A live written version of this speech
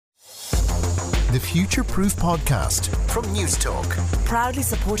The Future Proof Podcast from News Talk. Proudly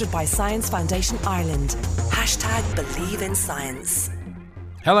supported by Science Foundation Ireland. #BelieveInScience.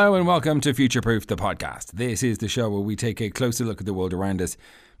 Hello and welcome to Future Proof, the podcast. This is the show where we take a closer look at the world around us.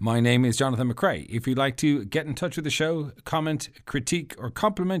 My name is Jonathan McCrae. If you'd like to get in touch with the show, comment, critique or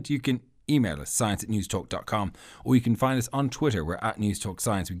compliment, you can email us, science@newstalk.com, or you can find us on Twitter. We're at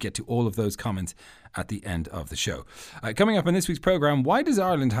NewsTalkScience. We get to all of those comments at the end of the show. Coming up on this week's programme, why does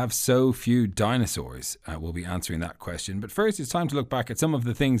Ireland have so few dinosaurs? We'll be answering that question. But first, it's time to look back at some of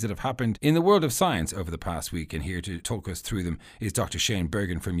the things that have happened in the world of science over the past week. And here to talk us through them is Dr. Shane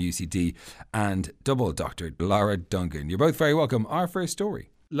Bergin from UCD and double Dr. Lara Duncan. You're both very welcome. Our first story,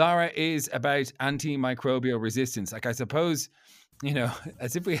 Lara, is about antimicrobial resistance. I suppose,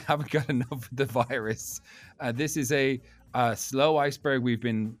 as if we haven't got enough of the virus. This is a slow iceberg we've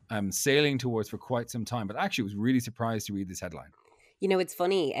been sailing towards for quite some time, but actually was really surprised to read this headline. It's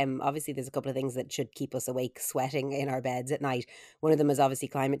funny. Obviously, there's a couple of things that should keep us awake, sweating in our beds at night. One of them is obviously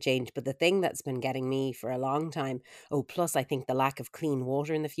climate change. But the thing that's been getting me for a long time, plus I think the lack of clean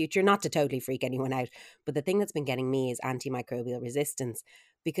water in the future, not to totally freak anyone out, but the thing that's been getting me is antimicrobial resistance,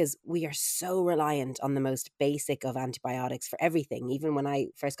 because we are so reliant on the most basic of antibiotics for everything. Even when I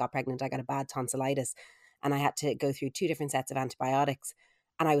first got pregnant, I got a bad tonsillitis and I had to go through 2 different sets of antibiotics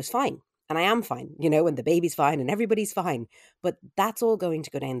and I was fine. And I am fine, and the baby's fine and everybody's fine. But that's all going to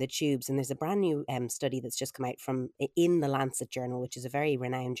go down the tubes. And there's a brand new study that's just come out in the Lancet Journal, which is a very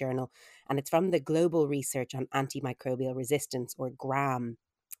renowned journal. And it's from the Global Research on Antimicrobial Resistance, or GRAM.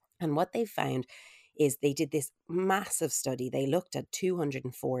 And what they found is they did this massive study. They looked at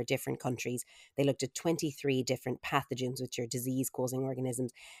 204 different countries. They looked at 23 different pathogens, which are disease-causing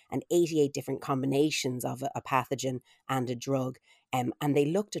organisms, and 88 different combinations of a pathogen and a drug. And they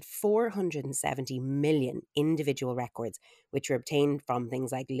looked at 470 million individual records, which were obtained from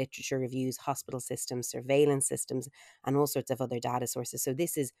things like literature reviews, hospital systems, surveillance systems, and all sorts of other data sources. So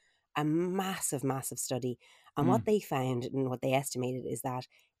this is a massive, massive study. And what they found and what they estimated is that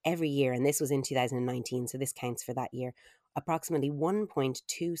every year, and this was in 2019, so this counts for that year, approximately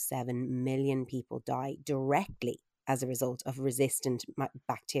 1.27 million people die directly as a result of resistant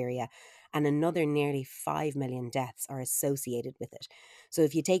bacteria, and another nearly 5 million deaths are associated with it. So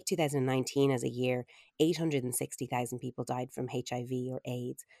if you take 2019 as a year, 860,000 people died from HIV or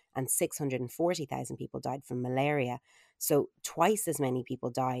AIDS, and 640,000 people died from malaria. So twice as many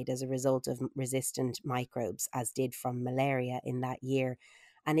people died as a result of resistant microbes as did from malaria in that year.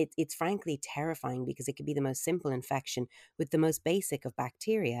 And it's frankly terrifying, because it could be the most simple infection with the most basic of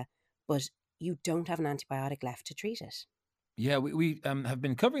bacteria, but you don't have an antibiotic left to treat it. Yeah, we have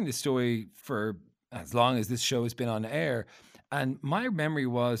been covering this story for as long as this show has been on air. And my memory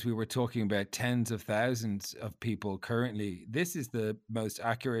was we were talking about tens of thousands of people currently. This is the most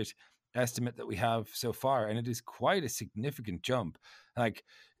accurate estimate that we have so far, and it is quite a significant jump. Like,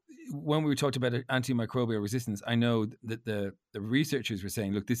 when we talked about antimicrobial resistance, I know that the researchers were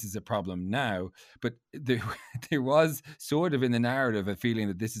saying, look, this is a problem now, but there was sort of in the narrative a feeling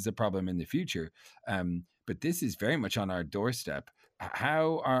that this is a problem in the future. But this is very much on our doorstep.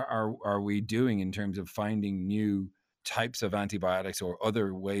 How are we doing in terms of finding new types of antibiotics or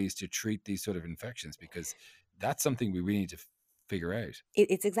other ways to treat these sort of infections? Because that's something we really need to figure out.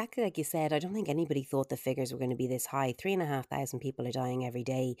 It's exactly like you said. I don't think anybody thought the figures were going to be this high. 3,500 people are dying every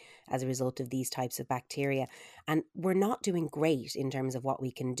day as a result of these types of bacteria. And we're not doing great in terms of what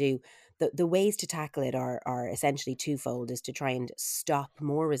we can do. The ways to tackle it are essentially twofold: is to try and stop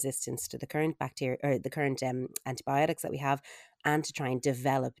more resistance to the current bacteria or the current antibiotics that we have, and to try and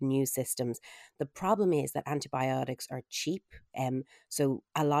develop new systems. The problem is that antibiotics are cheap. So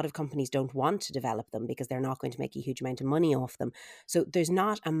a lot of companies don't want to develop them because they're not going to make a huge amount of money off them. So there's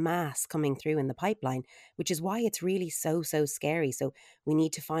not a mass coming through in the pipeline, which is why it's really so scary. So we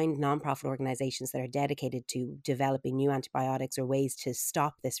need to find nonprofit organizations that are dedicated to developing new antibiotics or ways to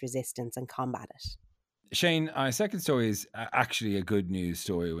stop this resistance and combat it. Shane, our second story is actually a good news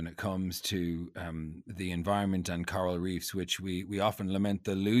story when it comes to the environment and coral reefs, which we often lament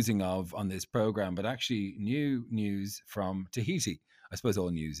the losing of on this program, but actually new news from Tahiti. I suppose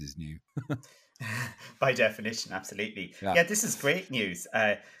all news is new. By definition, absolutely. Yeah. Yeah, this is great news.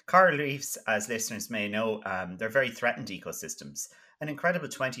 Coral reefs, as listeners may know, they're very threatened ecosystems. An incredible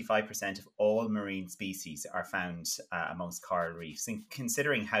 25% of all marine species are found amongst coral reefs. And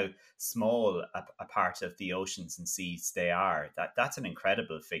considering how small a part of the oceans and seas they are, that's an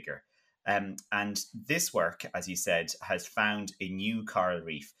incredible figure. And this work, as you said, has found a new coral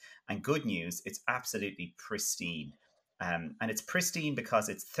reef. And good news, it's absolutely pristine. And it's pristine because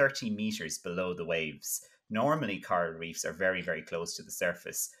it's 30 meters below the waves. Normally, coral reefs are very, very close to the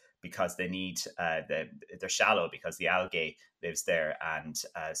surface, because they need they're shallow because the algae lives there, and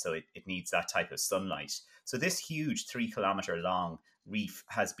so it needs that type of sunlight. So this huge 3-kilometer long reef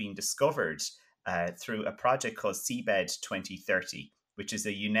has been discovered through a project called Seabed 2030, which is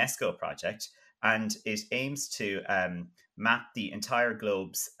a UNESCO project, and it aims to map the entire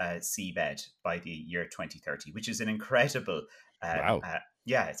globe's seabed by the year 2030, which is an incredible. Wow.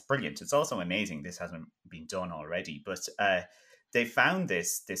 Yeah, it's brilliant. It's also amazing this hasn't been done already, but they found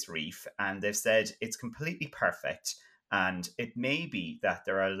this reef and they've said it's completely perfect, and it may be that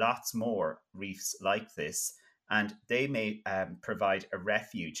there are lots more reefs like this, and they may provide a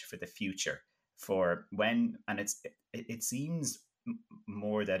refuge for the future for when, and it seems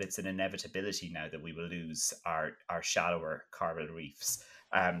more that it's an inevitability now that we will lose our shallower coral reefs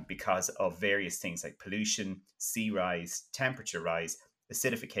because of various things like pollution, sea rise, temperature rise,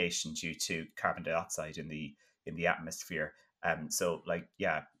 acidification due to carbon dioxide in the atmosphere. So like,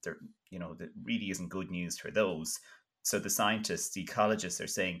 yeah, there, that really isn't good news for those. So the scientists, the ecologists are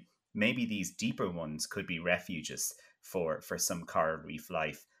saying maybe these deeper ones could be refuges for some coral reef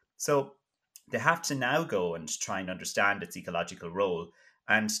life. So they have to now go and try and understand its ecological role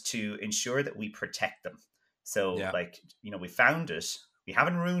and to ensure that we protect them. So we found it, we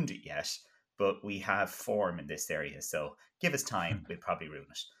haven't ruined it yet, but we have form in this area. So give us time, we'll probably ruin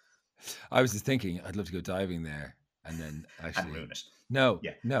it. I was just thinking, I'd love to go diving there and then actually and ruin it. No,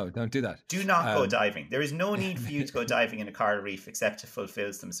 don't do that. Do not go diving. There is no need for you to go diving in a coral reef except to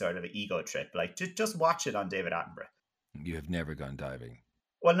fulfill some sort of an ego trip. Like just watch it on David Attenborough. You have never gone diving.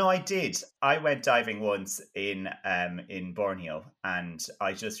 Well, no, I did. I went diving once in Borneo, and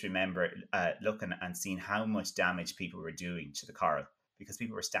I just remember looking and seeing how much damage people were doing to the coral because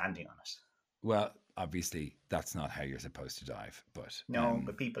people were standing on it. Well, obviously, that's not how you're supposed to dive, but no,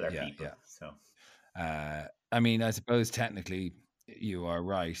 but people are people. Yeah. So, I mean, I suppose technically you are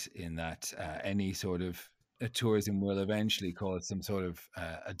right in that any sort of tourism will eventually cause some sort of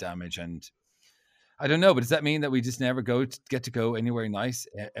a damage, and I don't know, but does that mean that we just never get to go anywhere nice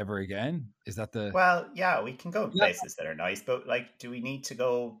ever again? Is that the... Well, yeah, we can go to places that are nice, but like, do we need to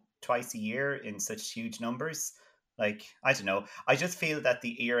go twice a year in such huge numbers? Like, I don't know. I just feel that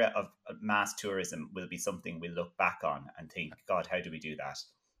the era of mass tourism will be something we'll look back on and think, God, how do we do that?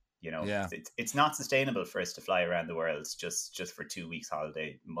 It's not sustainable for us to fly around the world just for 2 weeks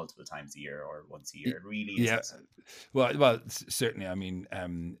holiday multiple times a year or once a year. It really isn't. Yeah. Well, certainly. I mean,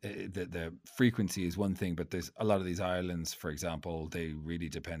 the frequency is one thing, but there's a lot of these islands, for example, they really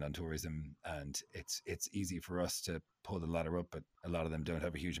depend on tourism, and it's easy for us to pull the ladder up, but a lot of them don't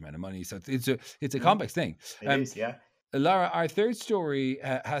have a huge amount of money. So it's a complex thing. It is, yeah. Lara, our third story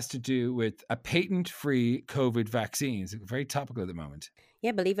has to do with a patent-free COVID vaccine. It's very topical at the moment.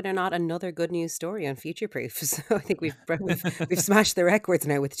 Yeah, believe it or not, another good news story on Future Proof. So I think we've smashed the records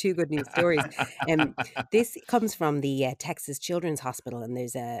now with 2 good news stories. This comes from the Texas Children's Hospital, and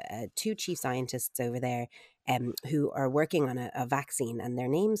there's 2 chief scientists over there who are working on a vaccine, and their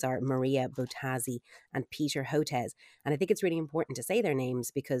names are Maria Bottazzi and Peter Hotez. And I think it's really important to say their names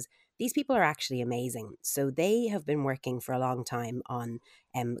because these people are actually amazing. So they have been working for a long time on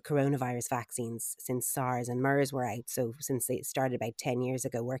coronavirus vaccines since SARS and MERS were out. So since they started about 10 years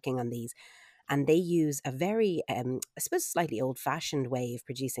ago working on these. And they use a very, I suppose, slightly old-fashioned way of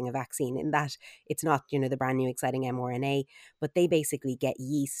producing a vaccine in that it's not, the brand new exciting mRNA, but they basically get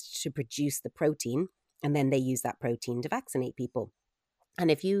yeast to produce the protein, and then they use that protein to vaccinate people.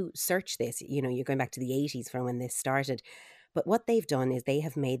 And if you search this, you're going back to the 80s from when this started. But what they've done is they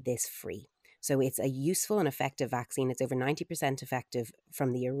have made this free. So it's a useful and effective vaccine. It's over 90% effective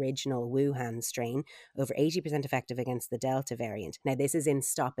from the original Wuhan strain, over 80% effective against the Delta variant. Now, this is in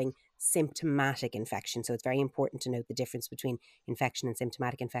stopping symptomatic infection. So it's very important to note the difference between infection and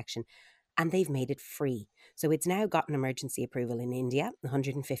symptomatic infection. And they've made it free. So it's now gotten emergency approval in India.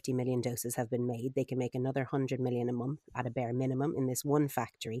 150 million doses have been made. They can make another 100 million a month at a bare minimum in this one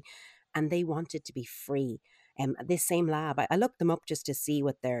factory. And they want it to be free. This same lab, I looked them up just to see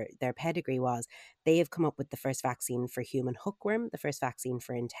what their pedigree was. They have come up with the first vaccine for human hookworm, the first vaccine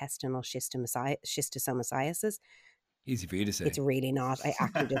for intestinal schistosomiasis. Easy for you to say. It's really not. I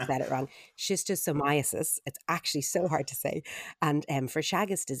actually just said it wrong. Schistosomiasis. It's actually so hard to say. And for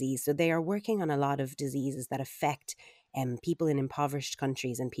Chagas disease. So they are working on a lot of diseases that affect people in impoverished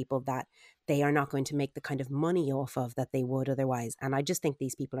countries and people that they are not going to make the kind of money off of that they would otherwise. And I just think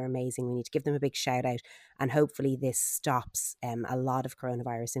these people are amazing. We need to give them a big shout out. And hopefully this stops a lot of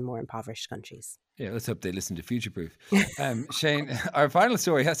coronavirus in more impoverished countries. Yeah, let's hope they listen to Future Proof. Shane, our final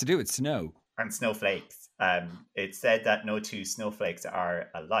story has to do with snow. And snowflakes. It's said that no 2 snowflakes are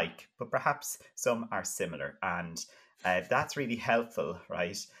alike, but perhaps some are similar. And That's really helpful,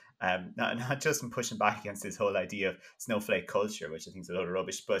 right? Not just in pushing back against this whole idea of snowflake culture, which I think is a load of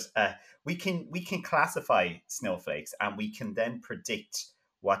rubbish, but we can classify snowflakes, and we can then predict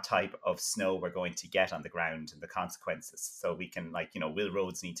what type of snow we're going to get on the ground and the consequences. So we can, like, will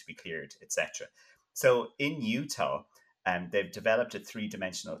roads need to be cleared, etc. So in Utah, they've developed a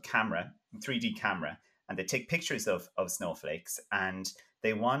 3D camera, and they take pictures of snowflakes, and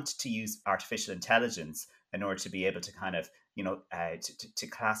they want to use artificial intelligence in order to be able to kind of, to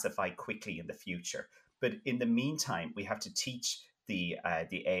classify quickly in the future. But in the meantime, we have to teach the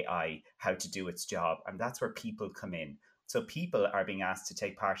AI how to do its job. And that's where people come in. So people are being asked to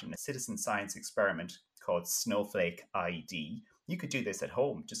take part in a citizen science experiment called Snowflake ID. You could do this at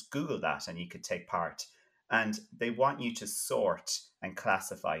home. Just Google that and you could take part. And they want you to sort and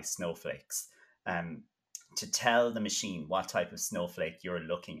classify snowflakes, to tell the machine what type of snowflake you're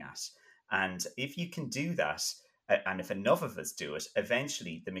looking at. And if you can do that, and if enough of us do it,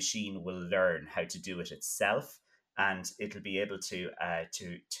 eventually the machine will learn how to do it itself, and it'll be able to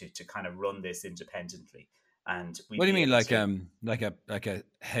kind of run this independently. And what do you mean, like a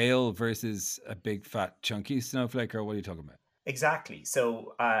hail versus a big fat chunky snowflake, or what are you talking about? Exactly.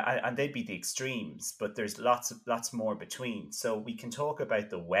 So, and they'd be the extremes, but there's lots more between. So we can talk about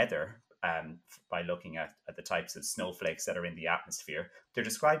the weather by looking at the types of snowflakes that are in the atmosphere. They're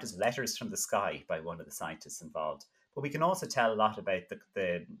described as letters from the sky by one of the scientists involved. But we can also tell a lot about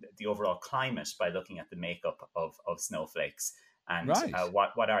the overall climate by looking at the makeup of snowflakes, and right.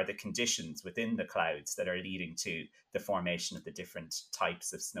 What are the conditions within the clouds that are leading to the formation of the different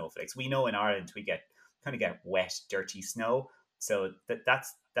types of snowflakes. We know in Ireland we get wet, dirty snow, so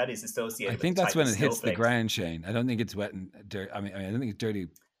that is associated. I think that's when it hits the ground, Shane. I don't think it's wet and dirty. I mean, I don't think it's dirty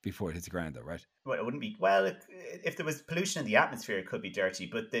before it hits the ground, though, right? Well, it wouldn't be. Well, if there was pollution in the atmosphere, it could be dirty,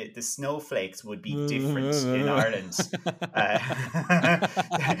 but the snowflakes would be different in Ireland.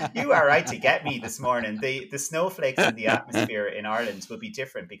 You are right to get me this morning. The snowflakes in the atmosphere in Ireland would be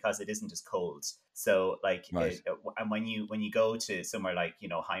different because it isn't as cold. So, like, right. And when you go to somewhere like,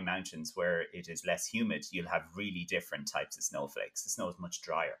 high mountains where it is less humid, you'll have really different types of snowflakes. The snow is much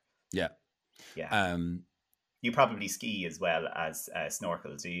drier. Yeah. You probably ski as well as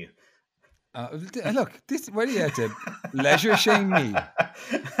snorkel, do you? Look, where do you have to leisure shame me?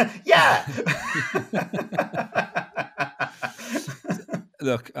 Yeah.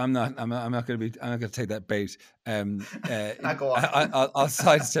 Look, I'm not going to take that bait. Go on. I'll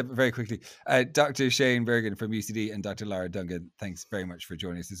sidestep it very quickly. Dr. Shane Bergen from UCD and Dr. Lara Dungan, thanks very much for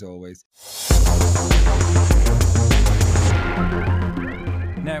joining us as always.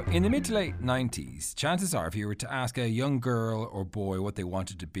 Now, in the mid to late 90s, chances are if you were to ask a young girl or boy what they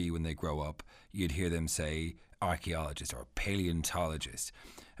wanted to be when they grow up, you'd hear them say archaeologist or paleontologist.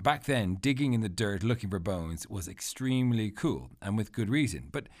 Back then, digging in the dirt looking for bones was extremely cool, and with good reason.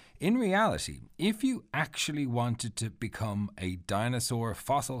 But in reality, if you actually wanted to become a dinosaur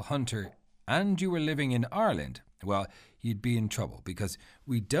fossil hunter and you were living in Ireland, well, you'd be in trouble because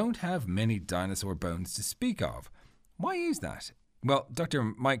we don't have many dinosaur bones to speak of. Why is that? Well, Dr.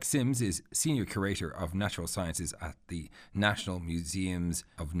 Mike Sims is Senior Curator of Natural Sciences at the National Museums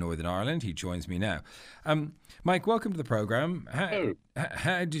of Northern Ireland. He joins me now. Mike, welcome to the programme.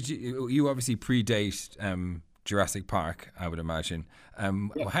 How did you obviously predate Jurassic Park, I would imagine.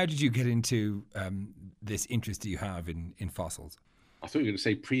 How did you get into this interest that you have in fossils? I thought you were going to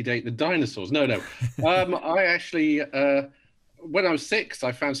say predate the dinosaurs. No. I actually, when I was 6,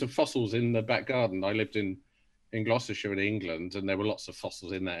 I found some fossils in the back garden. I lived in Gloucestershire in England, and there were lots of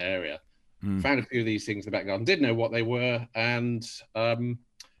fossils in that area. Found a few of these things in the back garden, didn't know what they were, and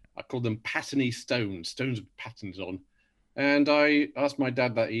I called them pattern-y stones with patterns on. And I asked my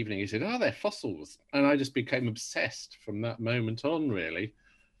dad that evening, he said, they're fossils. And I just became obsessed from that moment on, really.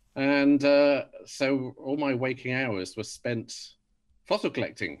 And so all my waking hours were spent fossil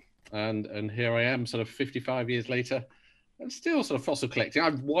collecting. And here I am sort of 55 years later, and still sort of fossil collecting.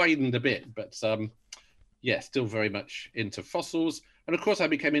 I've widened a bit, but still very much into fossils. And of course, I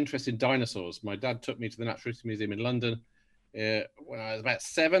became interested in dinosaurs. My dad took me to the Natural History Museum in London when I was about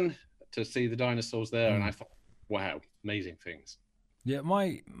 7 to see the dinosaurs there. And I thought, wow, amazing things. Yeah,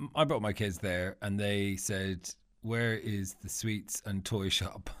 I brought my kids there and they said, where is the sweets and toy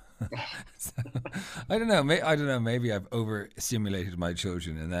shop? So, I don't know. Maybe I've overstimulated my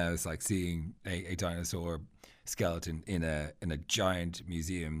children, and now it's like seeing a dinosaur skeleton in a giant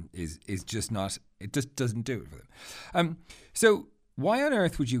museum is just not. It just doesn't do it for them. So why on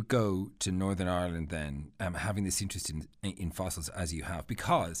earth would you go to Northern Ireland then, having this interest in fossils as you have?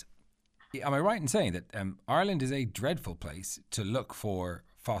 Because am I right in saying that Ireland is a dreadful place to look for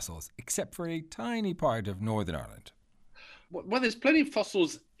fossils, except for a tiny part of Northern Ireland? Well, there's plenty of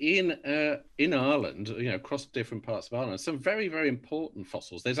fossils in Ireland, across different parts of Ireland. Some very, very important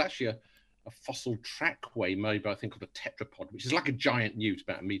fossils. There's actually a fossil trackway made by, I think, called a tetrapod, which is like a giant newt,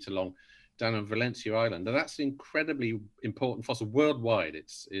 about a meter long, down on Valencia Island. And that's an incredibly important fossil worldwide.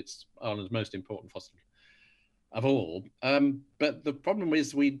 It's Ireland's most important fossil of all. But the problem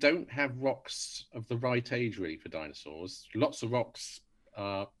is we don't have rocks of the right age, really, for dinosaurs. Lots of rocks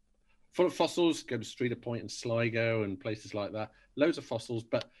full of fossils. Go to Streeter Point and Sligo and places like that. Loads of fossils,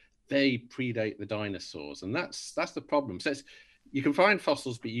 but they predate the dinosaurs, and that's the problem. So you can find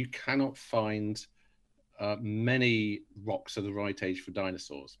fossils, but you cannot find many rocks of the right age for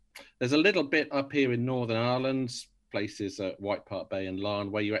dinosaurs. There's a little bit up here in Northern Ireland, places at White Part Bay and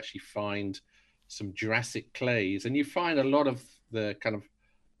Larne, where you actually find some Jurassic clays, and you find a lot of the kind of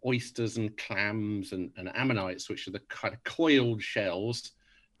oysters and clams and ammonites, which are the kind of coiled shells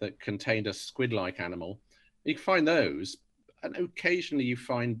that contained a squid-like animal. You can find those, and occasionally you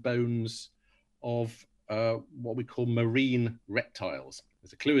find bones of what we call marine reptiles.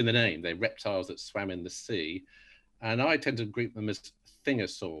 There's a clue in the name. They're reptiles that swam in the sea. And I tend to group them as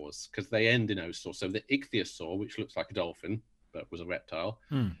thingosaurs because they end in osaur. So the ichthyosaur, which looks like a dolphin, but was a reptile,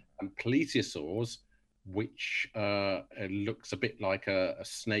 and plesiosaurs, which looks a bit like a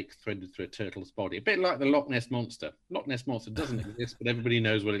snake threaded through a turtle's body, a bit like the Loch Ness Monster. Loch Ness Monster doesn't exist, but everybody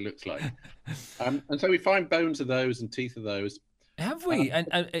knows what it looks like. And so we find bones of those and teeth of those. Have we? And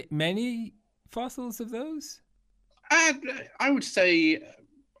many fossils of those? I would say,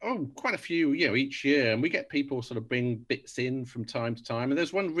 quite a few, each year. And we get people sort of bring bits in from time to time. And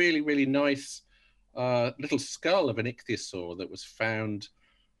there's one really, really nice little skull of an ichthyosaur that was found,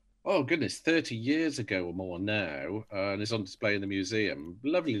 30 years ago or more now, and is on display in the museum.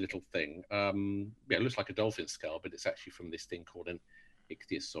 Lovely little thing. It looks like a dolphin skull, but it's actually from this thing called an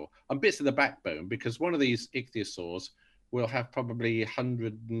ichthyosaur. And bits of the backbone, because one of these ichthyosaurs will have probably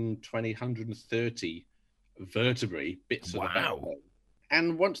 120, 130 vertebrae, bits of the backbone.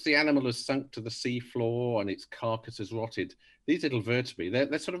 And once the animal has sunk to the seafloor and its carcass has rotted, these little vertebrae,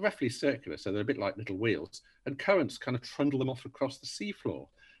 they're sort of roughly circular, so they're a bit like little wheels, and currents kind of trundle them off across the seafloor.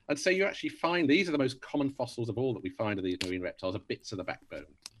 And so you actually find, these are the most common fossils of all that we find of these marine reptiles, are bits of the backbone.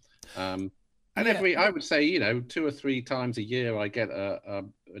 I would say, 2 or 3 times a year, I get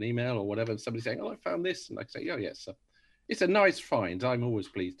an email or whatever, and somebody saying, I found this. And I say, yes, it's a nice find. I'm always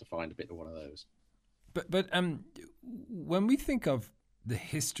pleased to find a bit of one of those. But when we think of the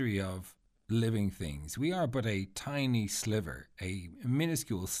history of living things, we are but a tiny sliver, a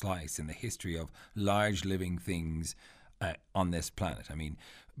minuscule slice in the history of large living things on this planet. I mean,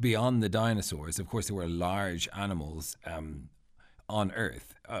 beyond the dinosaurs, of course, there were large animals on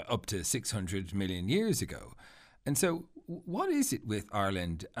Earth up to 600 million years ago. And so what is it with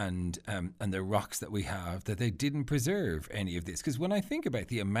Ireland and the rocks that we have that they didn't preserve any of this? Because when I think about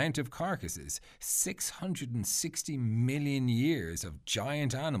the amount of carcasses, 660 million years of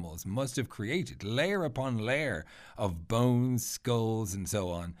giant animals must have created layer upon layer of bones, skulls, and so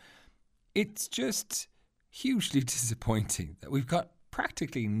on. It's just hugely disappointing that we've got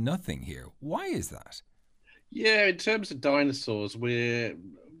practically nothing here. Why is that? Yeah, in terms of dinosaurs,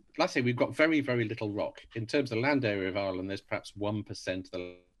 let's say we've got very, very little rock. In terms of the land area of Ireland, there's perhaps 1% of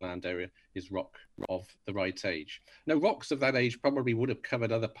the land area is rock of the right age. Now, rocks of that age probably would have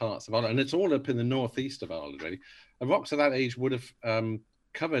covered other parts of Ireland, and it's all up in the northeast of Ireland, really. And rocks of that age would have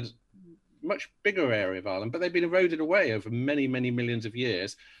covered much bigger area of Ireland, but they've been eroded away over many, many millions of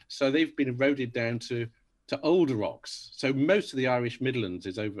years. So they've been eroded down to older rocks. So most of the Irish Midlands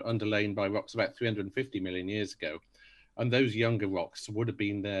is underlain by rocks about 350 million years ago. And those younger rocks would have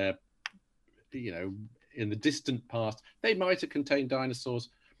been there, in the distant past. They might have contained dinosaurs,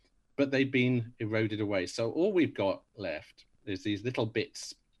 but they've been eroded away. So all we've got left is these little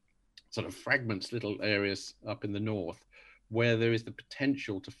bits, sort of fragments, little areas up in the north, where there is the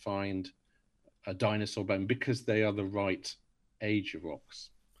potential to find a dinosaur bone because they are the right age of rocks.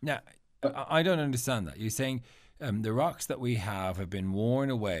 Now, I don't understand that. You're saying the rocks that we have been worn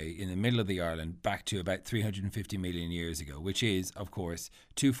away in the middle of the Ireland back to about 350 million years ago, which is, of course,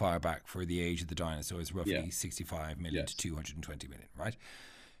 too far back for the age of the dinosaurs, roughly 65 million to 220 million, right?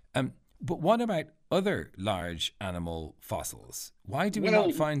 But what about other large animal fossils? Why do we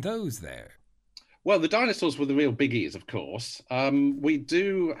not find those there? Well, the dinosaurs were the real biggies, of course. We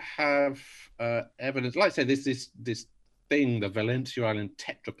do have evidence, like I say, this thing, the Valencia Island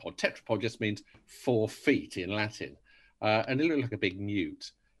tetrapod. Tetrapod just means 4 feet in Latin, and it looked like a big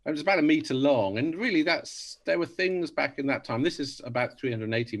newt. It was about a meter long, and really, there were things back in that time. This is about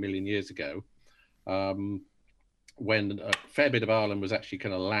 380 million years ago, when a fair bit of Ireland was actually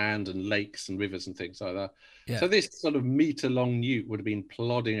kind of land and lakes and rivers and things like that. Yeah. So this sort of meter-long newt would have been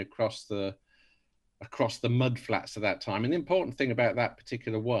plodding across the mud flats at that time. And the important thing about that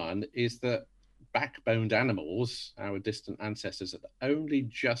particular one is that backboned animals, our distant ancestors, had only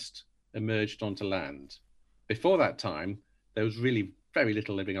just emerged onto land. Before that time, there was really very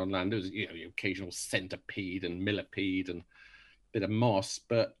little living on land. There was, you know, the occasional centipede and millipede and a bit of moss,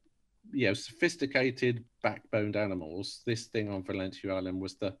 but, you know, sophisticated backboned animals. This thing on Valentia Island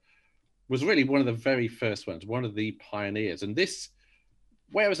was really one of the very first ones, one of the pioneers. And this,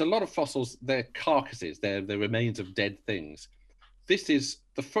 whereas a lot of fossils, they're carcasses, they're the remains of dead things. This is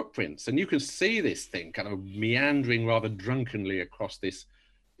the footprints, and you can see this thing kind of meandering rather drunkenly across this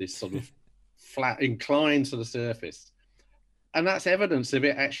sort of flat incline to the surface. And that's evidence of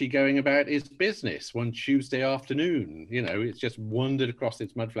it actually going about its business one Tuesday afternoon. You know, it's just wandered across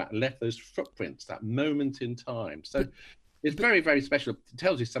its mud flat and left those footprints, that moment in time. So it's very, very special. It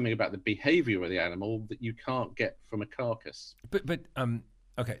tells you something about the behavior of the animal that you can't get from a carcass.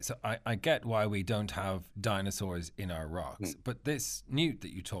 Okay, so I get why we don't have dinosaurs in our rocks, but this newt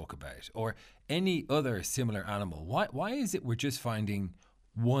that you talk about, or any other similar animal, why is it we're just finding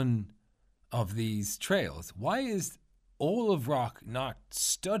one of these trails? Why is all of rock not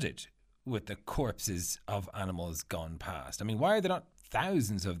studded with the corpses of animals gone past? I mean, why are there not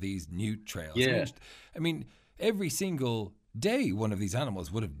thousands of these newt trails? Yeah. I mean, every single day one of these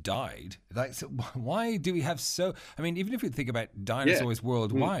animals would have died. Like, so why do we have so? I mean, even if you think about dinosaurs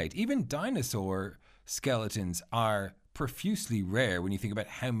worldwide, even dinosaur skeletons are profusely rare when you think about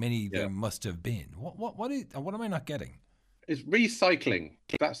how many there must have been. What am I not getting? It's recycling.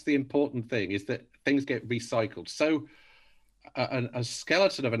 That's the important thing, is that things get recycled. So a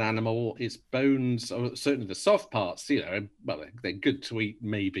skeleton of an animal, its bones, or certainly the soft parts, you know, well, they're good to eat,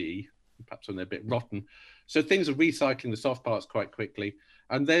 maybe, perhaps when they're a bit rotten. So things are recycling the soft parts quite quickly.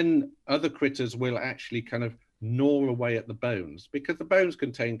 And then other critters will actually kind of gnaw away at the bones, because the bones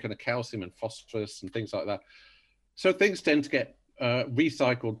contain kind of calcium and phosphorus and things like that. So things tend to get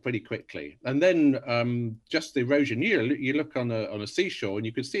recycled pretty quickly. And then just the erosion, you look on a seashore and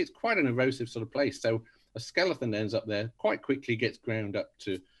you can see it's quite an erosive sort of place. So a skeleton ends up there, quite quickly gets ground up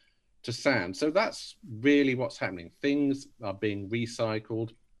to sand. So that's really what's happening. Things are being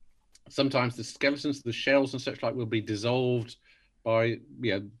recycled. Sometimes the skeletons, the shells and such like will be dissolved by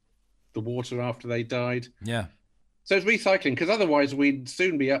the water after they died. Yeah. So it's recycling, because otherwise we'd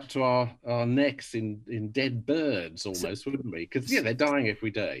soon be up to our necks in dead birds almost, wouldn't we? Because they're dying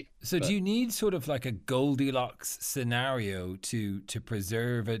every day. So do you need sort of like a Goldilocks scenario to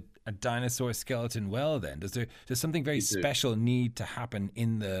preserve a dinosaur skeleton well then? Does something very special need to happen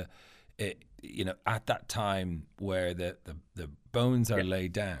in the at that time where the bones are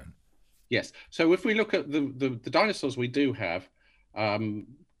laid down? Yes. So if we look at the dinosaurs we do have,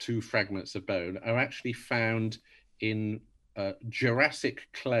 2 fragments of bone are actually found in Jurassic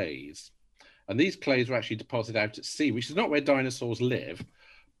clays. And these clays were actually deposited out at sea, which is not where dinosaurs live,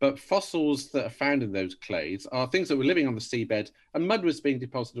 but fossils that are found in those clays are things that were living on the seabed, and mud was being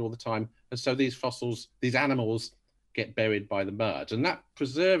deposited all the time. And so these fossils, these animals, get buried by the mud, and that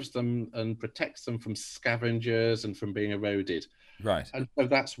preserves them and protects them from scavengers and from being eroded. Right. And so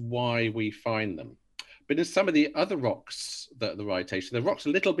that's why we find them. But in some of the other rocks that are the right age, the rocks are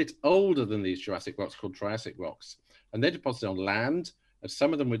a little bit older than these Jurassic rocks, called Triassic rocks, and they're deposited on land, and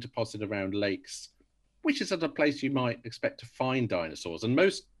some of them were deposited around lakes, which is at a place you might expect to find dinosaurs. And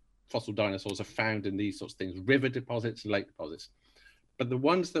most fossil dinosaurs are found in these sorts of things, river deposits and lake deposits. But the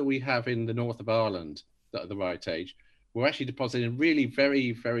ones that we have in the north of Ireland that are the right age were actually deposited in really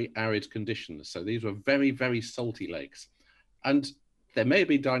very, very arid conditions. So these were very, very salty lakes. And there may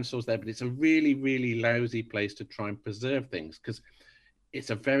be dinosaurs there, but it's a really, really lousy place to try and preserve things, because it's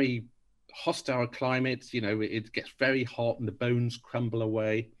a very hostile climate. It gets very hot and the bones crumble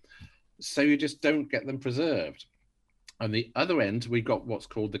away. So you just don't get them preserved. On the other end, we've got what's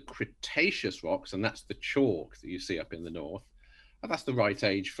called the Cretaceous rocks, and that's the chalk that you see up in the north. And that's the right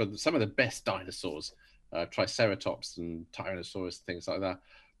age for some of the best dinosaurs, Triceratops and Tyrannosaurus, things like that.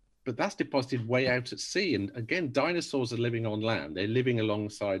 But that's deposited way out at sea. And again, dinosaurs are living on land. They're living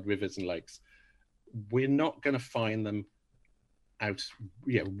alongside rivers and lakes. We're not going to find them out,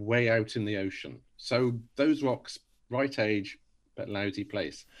 way out in the ocean. So those rocks, right age, but lousy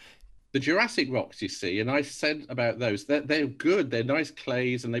place. The Jurassic rocks you see, and I said about those, they're good. They're nice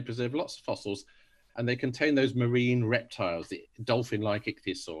clays and they preserve lots of fossils. And they contain those marine reptiles, the dolphin-like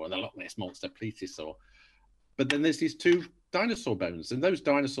ichthyosaur and the Loch Ness monster plesiosaur. But then there's these 2 dinosaur bones, and those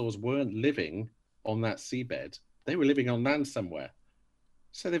dinosaurs weren't living on that seabed. They were living on land somewhere.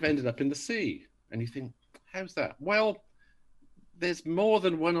 So they've ended up in the sea. And you think, How's that? Well, there's more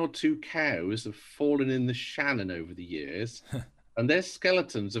than one or two cows have fallen in the Shannon over the years, and their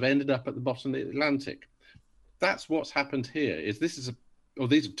skeletons have ended up at the bottom of the Atlantic. That's what's happened here. These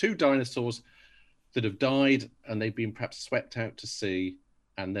are two dinosaurs that have died, and they've been perhaps swept out to sea,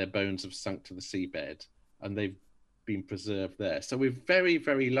 and their bones have sunk to the seabed, and they've been preserved there. So we're very,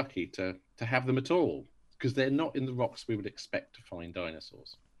 very lucky to have them at all, because they're not in the rocks we would expect to find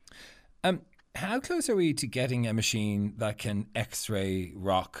dinosaurs. How close are we to getting a machine that can X-ray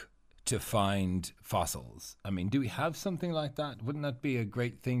rock to find fossils? I mean, do we have something like that? Wouldn't that be a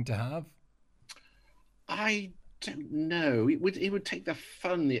great thing to have? I don't know. It would take the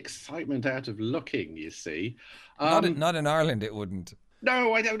fun, the excitement out of looking, you see. Not in Ireland, it wouldn't.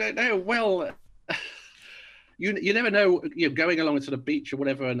 No, I don't know. Well, you never know. Going along a sort of beach or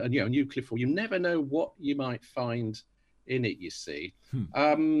whatever, and New Cliff, you never know what you might find in it, you see.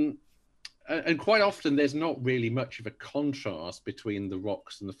 And quite often there's not really much of a contrast between the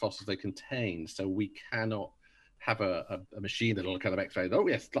rocks and the fossils they contain, so we cannot have a machine that'll kind of X-ray. Oh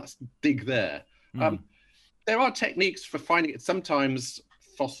yes, let's dig there. There are techniques for finding it. Sometimes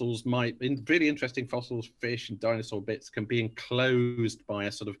fossils really interesting fossils, fish and dinosaur bits can be enclosed by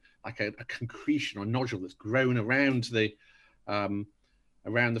a sort of like a concretion or nodule that's grown around the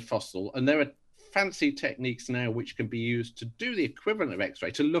fossil, and there are fancy techniques now which can be used to do the equivalent of X-ray,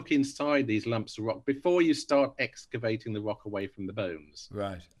 to look inside these lumps of rock before you start excavating the rock away from the bones.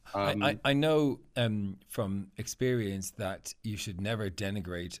 Right. I know from experience that you should never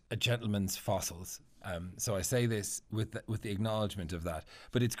denigrate a gentleman's fossils. So I say this with the acknowledgement of that.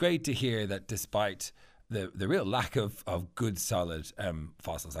 But it's great to hear that despite the real lack of good solid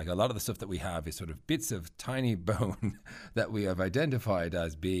fossils, like a lot of the stuff that we have is sort of bits of tiny bone that we have identified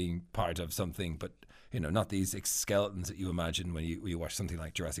as being part of something, but not these skeletons that you imagine when you watch something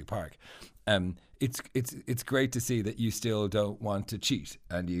like Jurassic Park. It's great to see that you still don't want to cheat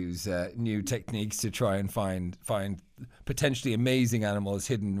and use new techniques to try and find potentially amazing animals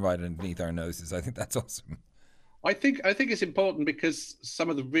hidden right underneath our noses. I think that's awesome. I think it's important because some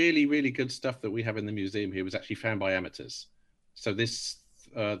of the really, really good stuff that we have in the museum here was actually found by amateurs. So this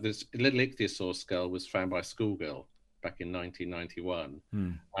little ichthyosaur skull was found by a schoolgirl back in 1991.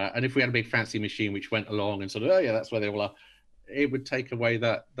 And if we had a big fancy machine which went along and sort of, oh yeah, that's where they all are, it would take away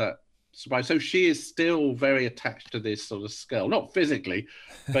that surprise. So she is still very attached to this sort of skull, not physically,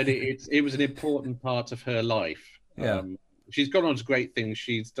 but it was an important part of her life. Yeah. She's gone on to great things.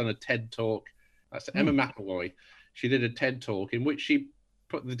 She's done a TED talk. That's Emma McElroy. She did a TED talk in which she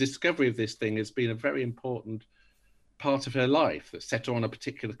put the discovery of this thing as being a very important part of her life that set her on a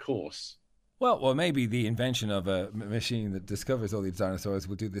particular course. Well, maybe the invention of a machine that discovers all these dinosaurs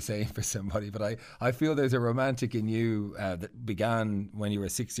will do the same for somebody. But I feel there's a romantic in you that began when you were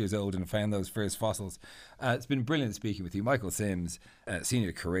 6 years old and found those first fossils. It's been brilliant speaking with you. Michael Sims,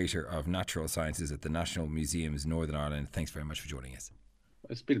 Senior Curator of Natural Sciences at the National Museums Northern Ireland. Thanks very much for joining us.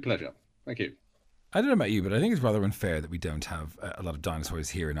 It's been a pleasure. Thank you. I don't know about you, but I think it's rather unfair that we don't have a lot of dinosaurs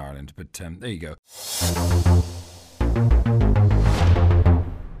here in Ireland. But there you go.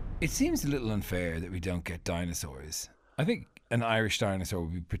 It seems a little unfair that we don't get dinosaurs. I think an Irish dinosaur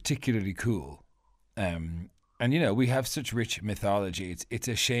would be particularly cool. And, we have such rich mythology. It's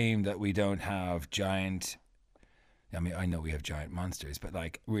a shame that we don't have giant... I mean, I know we have giant monsters, but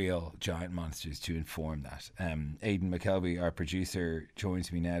like real giant monsters to inform that. Aidan McKelvey, our producer,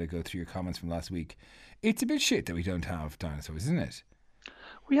 joins me now to go through your comments from last week. It's a bit shit that we don't have dinosaurs, isn't it?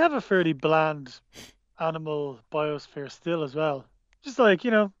 We have a fairly bland animal biosphere still as well. Just like,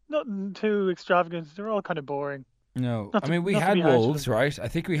 nothing too extravagant. They're all kind of boring. No, we had wolves, right? I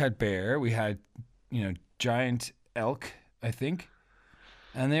think we had bear. We had, giant elk, I think.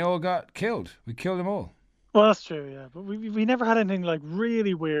 And they all got killed. We killed them all. Well, that's true, yeah. But we never had anything like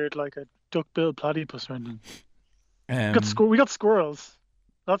really weird, like a duck-billed platypus or anything. We got squirrels.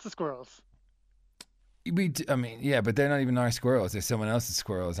 Lots of squirrels. But they're not even our squirrels. They're someone else's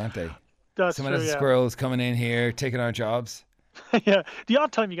squirrels, aren't they? That's someone true, else's yeah. squirrels coming in here, taking our jobs. Yeah. The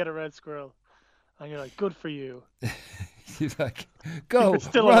odd time you get a red squirrel, and you're like, good for you. You're like, go,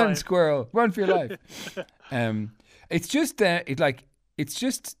 run, alive. Squirrel, run for your life. It's just it's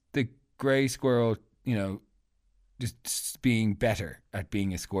just the grey squirrel, just being better at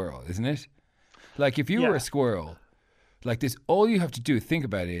being a squirrel, isn't it? Like if you were a squirrel, like this, all you have to do, think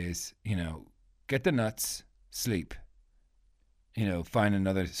about it is, get the nuts, sleep, find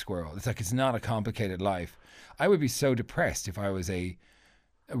another squirrel. It's like, it's not a complicated life. I would be so depressed if I was a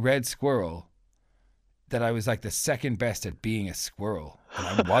red squirrel that I was like the second best at being a squirrel.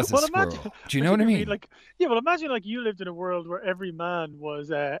 And I was a squirrel. Do you know what I mean? Imagine like you lived in a world where every man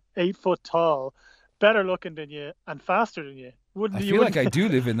was 8 foot tall better looking than you and faster than you. I feel like I do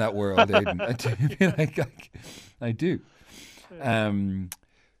live in that world, Aidan. I do feel like I do.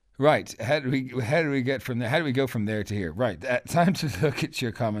 Right. How do we get from there? How do we go from there to here? Right. Time to look at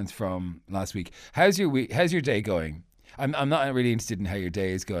your comments from last week. How's your week? How's your day going? I'm not really interested in how your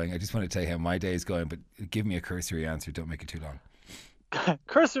day is going. I just want to tell you how my day is going, but give me a cursory answer. Don't make it too long.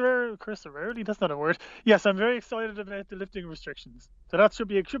 Cursorily, that's not a word. Yes, I'm very excited about the lifting restrictions. So that should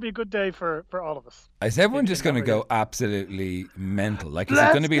be a good day for all of us. Is everyone just going to go absolutely mental? Like, is it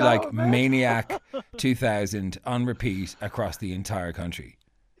going to be like Maniac 2000 on repeat across the entire country?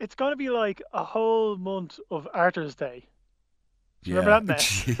 It's going to be like a whole month of Arthur's Day. Remember that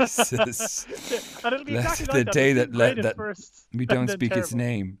mess? Jesus. And it'll be That's exactly the like day that we don't speak its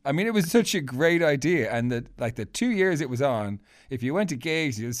name. I mean, it was such a great idea, and the 2 years it was on, if you went to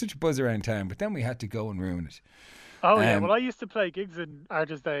gigs, there was such a buzz around town. But then we had to go and ruin it. Oh yeah, well I used to play gigs in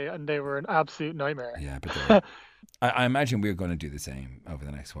Arthur's Day, and they were an absolute nightmare. Yeah, but I imagine we're going to do the same over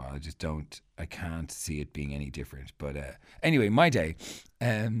the next while. I can't see it being any different. But anyway, my day,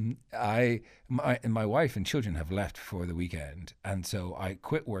 my wife and children have left for the weekend, and so I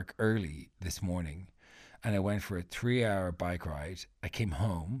quit work early this morning, and I went for a 3-hour bike ride. I came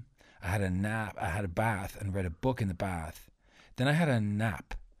home, I had a nap, I had a bath, and read a book in the bath. Then I had a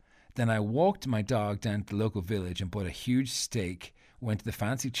nap. Then I walked my dog down to the local village and bought a huge steak, went to the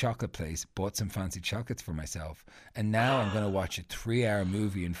fancy chocolate place, bought some fancy chocolates for myself, and now I'm going to watch a 3-hour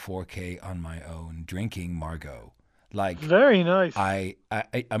movie in 4K on my own, drinking Margot. Like, very nice.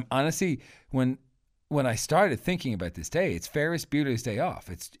 I'm honestly, when I started thinking about this day, it's Ferris Bueller's Day Off.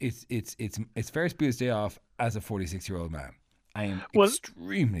 It's Ferris Bueller's Day Off as a 46-year-old man. I am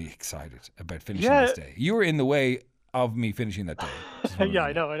extremely excited about finishing this day. You were in the way of me finishing that day. Yeah,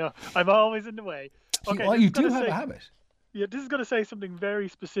 I know. I'm always in the way. Okay, you do have a habit. Yeah, this is going to say something very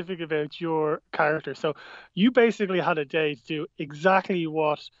specific about your character. So you basically had a day to do exactly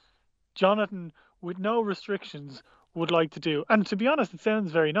what Jonathan, with no restrictions, would like to do. And to be honest, it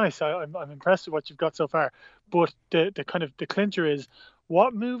sounds very nice. I'm impressed with what you've got so far. But the clincher is,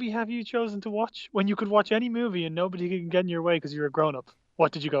 what movie have you chosen to watch? When you could watch any movie and nobody can get in your way because you're a grown-up,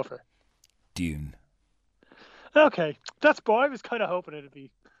 what did you go for? Dune. Okay, I was kind of hoping it'd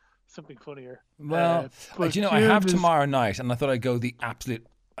be something funnier. Well, I have tomorrow night, and I thought I'd go the absolute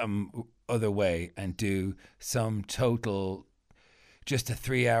other way and do some total, just a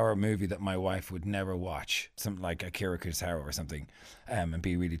 3-hour movie that my wife would never watch, something like Akira Kurosawa or something, and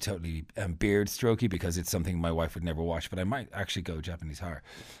be really totally beard strokey because it's something my wife would never watch. But I might actually go Japanese horror.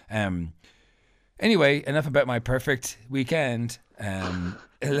 Anyway, enough about my perfect weekend.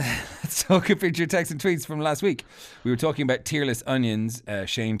 Let's talk about your texts and tweets from last week. We were talking about tearless onions.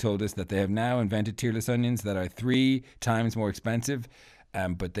 Shane told us that they have now invented tearless onions that are 3 times more expensive,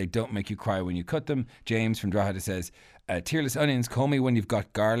 but they don't make you cry when you cut them. James from Drogheda says, tearless onions, call me when you've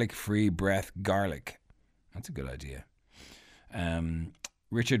got garlic-free breath garlic. That's a good idea.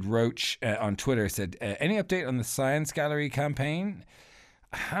 Richard Roach on Twitter said, any update on the Science Gallery campaign?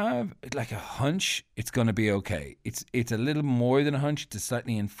 I have like a hunch it's going to be okay. It's a little more than a hunch. It's a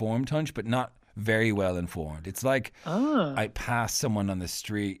slightly informed hunch, but not very well informed. It's like I passed someone on the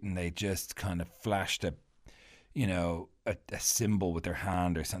street and they just kind of flashed a symbol with their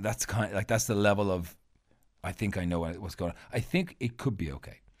hand or something. That's kind of like, that's the level of, I think I know what's going on. I think it could be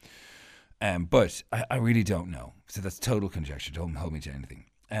okay. But I really don't know. So that's total conjecture. Don't hold me to anything.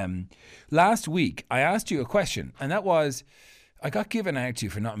 Last week I asked you a question, and that was, I got given out to you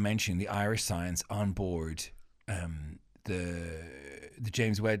for not mentioning the Irish science on board the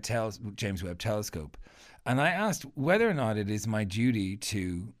James Webb Telescope, and I asked whether or not it is my duty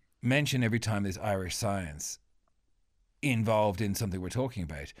to mention every time there's Irish science involved in something we're talking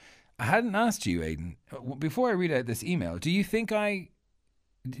about. I hadn't asked you, Aidan, before I read out this email. Do you think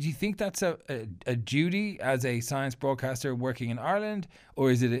that's a duty as a science broadcaster working in Ireland,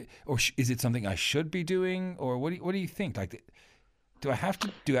 or is it something I should be doing, or what do you think? Like, do I have to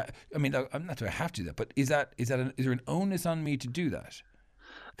do that? I mean, I'm not. Do I have to do that? But is there an onus on me to do that?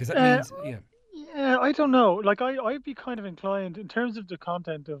 Because that means, yeah. Yeah, I don't know. Like, I'd be kind of inclined in terms of the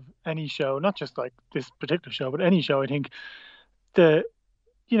content of any show, not just like this particular show, but any show. I think as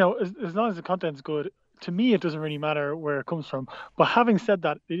long as the content's good, to me, it doesn't really matter where it comes from. But having said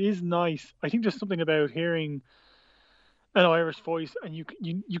that, it is nice. I think there's something about hearing an Irish voice, and you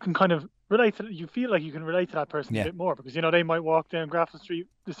can kind of relate to. You feel like you can relate to that person a bit more because they might walk down Grafton Street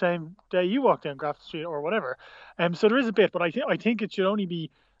the same day you walk down Grafton Street or whatever. So there is a bit, but I think it should only be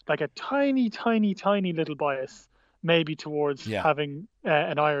like a tiny, tiny, tiny little bias, maybe towards having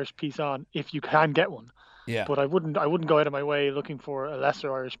an Irish piece on if you can get one. Yeah. But I wouldn't go out of my way looking for a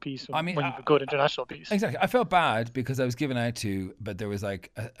lesser Irish piece when you have a good international piece. Exactly. I felt bad because I was given out to, but there was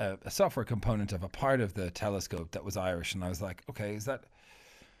like a software component of a part of the telescope that was Irish, and I was like, okay, is that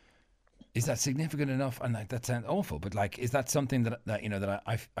significant enough? And like, that sounds awful, but like, is that something that you know that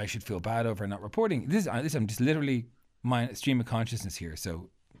I should feel bad over not reporting? This I'm just literally my stream of consciousness here. So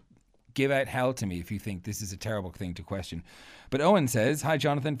give out hell to me if you think this is a terrible thing to question. But Owen says, hi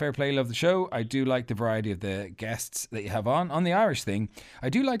Jonathan, fair play, love the show. I do like the variety of the guests that you have on the Irish thing. I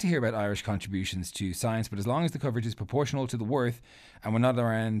do like to hear about Irish contributions to science, but as long as the coverage is proportional to the worth, and we're not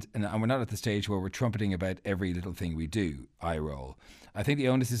at the stage where we're trumpeting about every little thing we do, I roll. I think the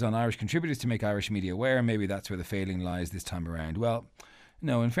onus is on Irish contributors to make Irish media aware, and maybe that's where the failing lies this time around. Well,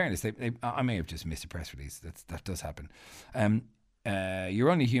 no, in fairness, I may have just missed a press release. That does happen.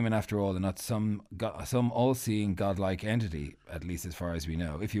 You're only human after all, and not some all-seeing godlike entity, at least as far as we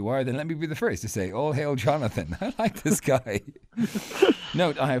know. If you are, then let me be the first to say, all hail Jonathan. I like this guy.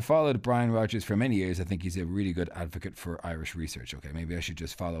 Note, I have followed Brian Rogers for many years. I think he's a really good advocate for Irish research. Okay, maybe I should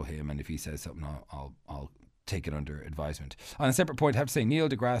just follow him, and if he says something, I'll take it under advisement. On a separate point, I have to say Neil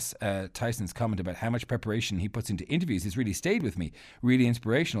deGrasse Tyson's comment about how much preparation he puts into interviews has really stayed with me. Really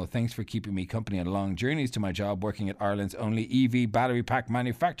inspirational. Thanks for keeping me company on long journeys to my job working at Ireland's only EV battery pack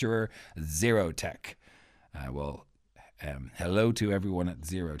manufacturer, Zerotech. Hello to everyone at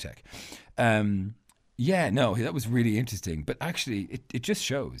Zerotech. That was really interesting. But actually, it just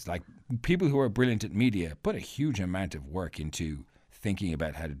shows, like, people who are brilliant at media put a huge amount of work into thinking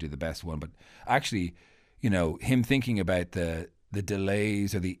about how to do the best one. But actually, you know, him thinking about the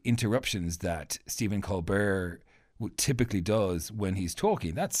delays or the interruptions that Stephen Colbert typically does when he's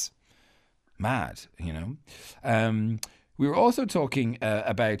talking, that's mad, you know. We were also talking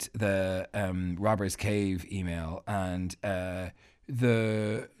about the Robbers Cave email, and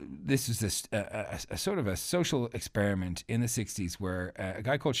this was a sort of a social experiment in the 60s where a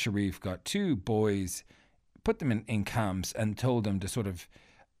guy called Sharif got two boys, put them in camps and told them to sort of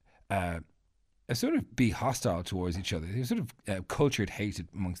be hostile towards each other. There's sort of cultured hate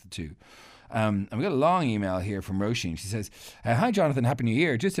amongst the two. And we got a long email here from Roisin. She says, hi Jonathan, Happy New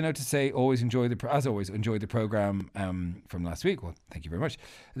Year. Just a note to say, as always, enjoyed the programme from last week. Well, thank you very much.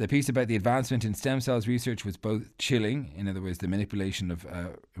 The piece about the advancement in stem cells research was both chilling, in other words, the manipulation of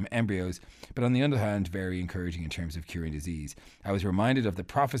embryos, but on the other hand, very encouraging in terms of curing disease. I was reminded of the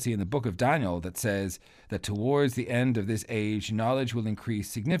prophecy in the book of Daniel that says that towards the end of this age, knowledge will increase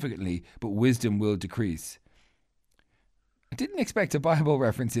significantly, but wisdom will decrease. I didn't expect a Bible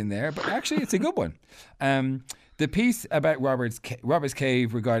reference in there, but actually it's a good one. The piece about Robbers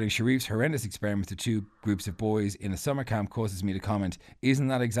Cave regarding Sharif's horrendous experiment to two groups of boys in a summer camp causes me to comment, isn't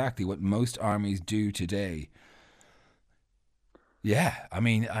that exactly what most armies do today? Yeah, I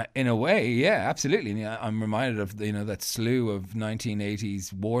mean, in a way, yeah, absolutely. I'm reminded of that slew of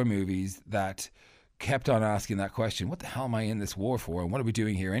 1980s war movies that kept on asking that question, what the hell am I in this war for, and what are we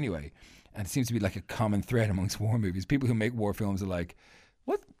doing here anyway? And it seems to be like a common thread amongst war movies. People who make war films are like,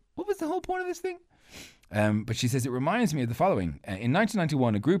 what was the whole point of this thing? But she says, it reminds me of the following. In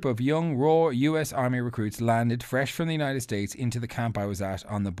 1991, a group of young, raw US Army recruits landed fresh from the United States into the camp I was at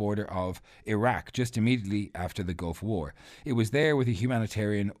on the border of Iraq, just immediately after the Gulf War. I was there with a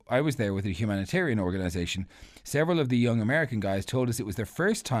humanitarian organization. Several of the young American guys told us it was their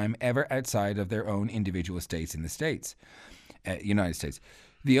first time ever outside of their own individual states in the United States.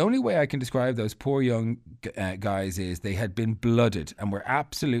 The only way I can describe those poor young guys is they had been blooded and were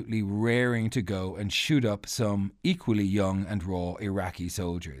absolutely raring to go and shoot up some equally young and raw Iraqi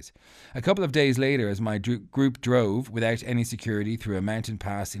soldiers. A couple of days later, as my group drove without any security through a mountain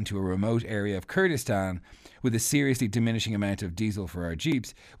pass into a remote area of Kurdistan with a seriously diminishing amount of diesel for our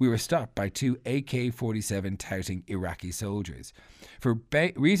jeeps, we were stopped by two AK-47 touting Iraqi soldiers. For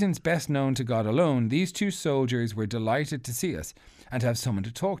reasons best known to God alone, these two soldiers were delighted to see us and to have someone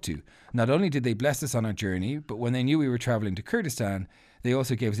to talk to. Not only did they bless us on our journey, but when they knew we were travelling to Kurdistan, they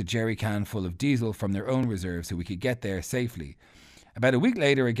also gave us a jerry can full of diesel from their own reserve so we could get there safely. About a week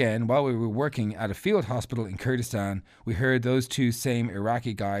later again, while we were working at a field hospital in Kurdistan, we heard those two same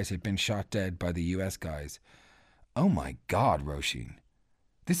Iraqi guys had been shot dead by the US guys. Oh my God, Roisin.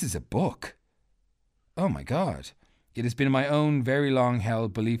 This is a book. Oh my God. It has been my own very long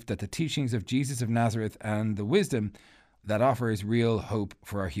held belief that the teachings of Jesus of Nazareth and the wisdom that offers real hope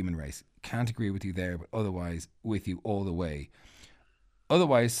for our human race. Can't agree with you there, but otherwise with you all the way.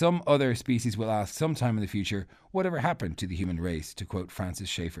 Otherwise, some other species will ask sometime in the future, whatever happened to the human race, to quote Francis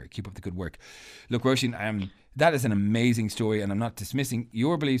Schaeffer. Keep up the good work. Look, Roisin, that is an amazing story, and I'm not dismissing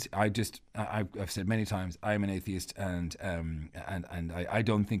your beliefs. I've said many times, I'm an atheist, and I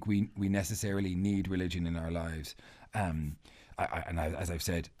don't think we necessarily need religion in our lives. As I've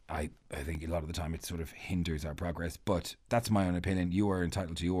said, I think a lot of the time it sort of hinders our progress, but that's my own opinion. You are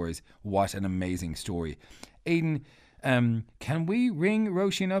entitled to yours. What an amazing story. Aidan, can we ring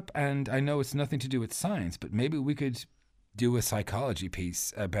Roisin up? And I know it's nothing to do with science, but maybe we could do a psychology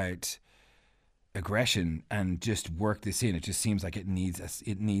piece about aggression and just work this in. It just seems like it needs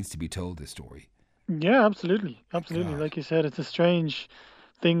to be told, this story. Yeah, absolutely. God. Like you said, it's a strange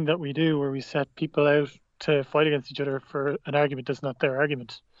thing that we do where we set people out to fight against each other for an argument that's not their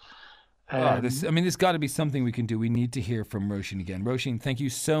argument. There's got to be something we can do. We need to hear from Roisin again. Roisin, thank you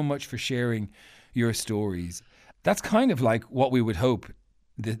so much for sharing your stories. That's kind of like what we would hope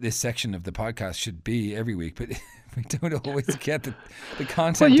this section of the podcast should be every week, but we don't always get the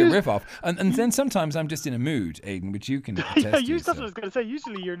content to riff off. And then sometimes I'm just in a mood, Aidan, which you can attest that's what I was going to say.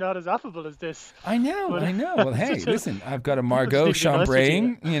 Usually you're not as affable as this. I know. Well, hey, listen, I've got a Margot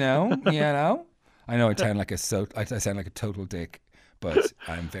Chambrain, you know. I know I sound like a total dick, but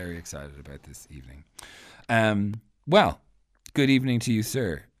I'm very excited about this evening. Well, good evening to you,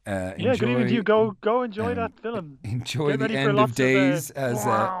 sir. Good evening to you. Go enjoy that film. Enjoy the end of days as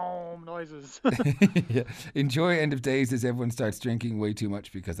noises. Yeah. Enjoy end of days as everyone starts drinking way too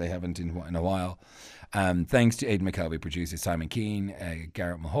much because they haven't in a while. Thanks to Aidan McKelvey, producer Simon Keane,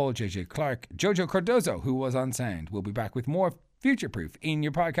 Garrett Mahal, JJ Clark, Jojo Cardozo, who was on sound. We'll be back with more Future Proof in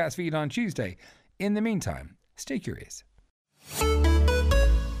your podcast feed on Tuesday. In the meantime, stay curious.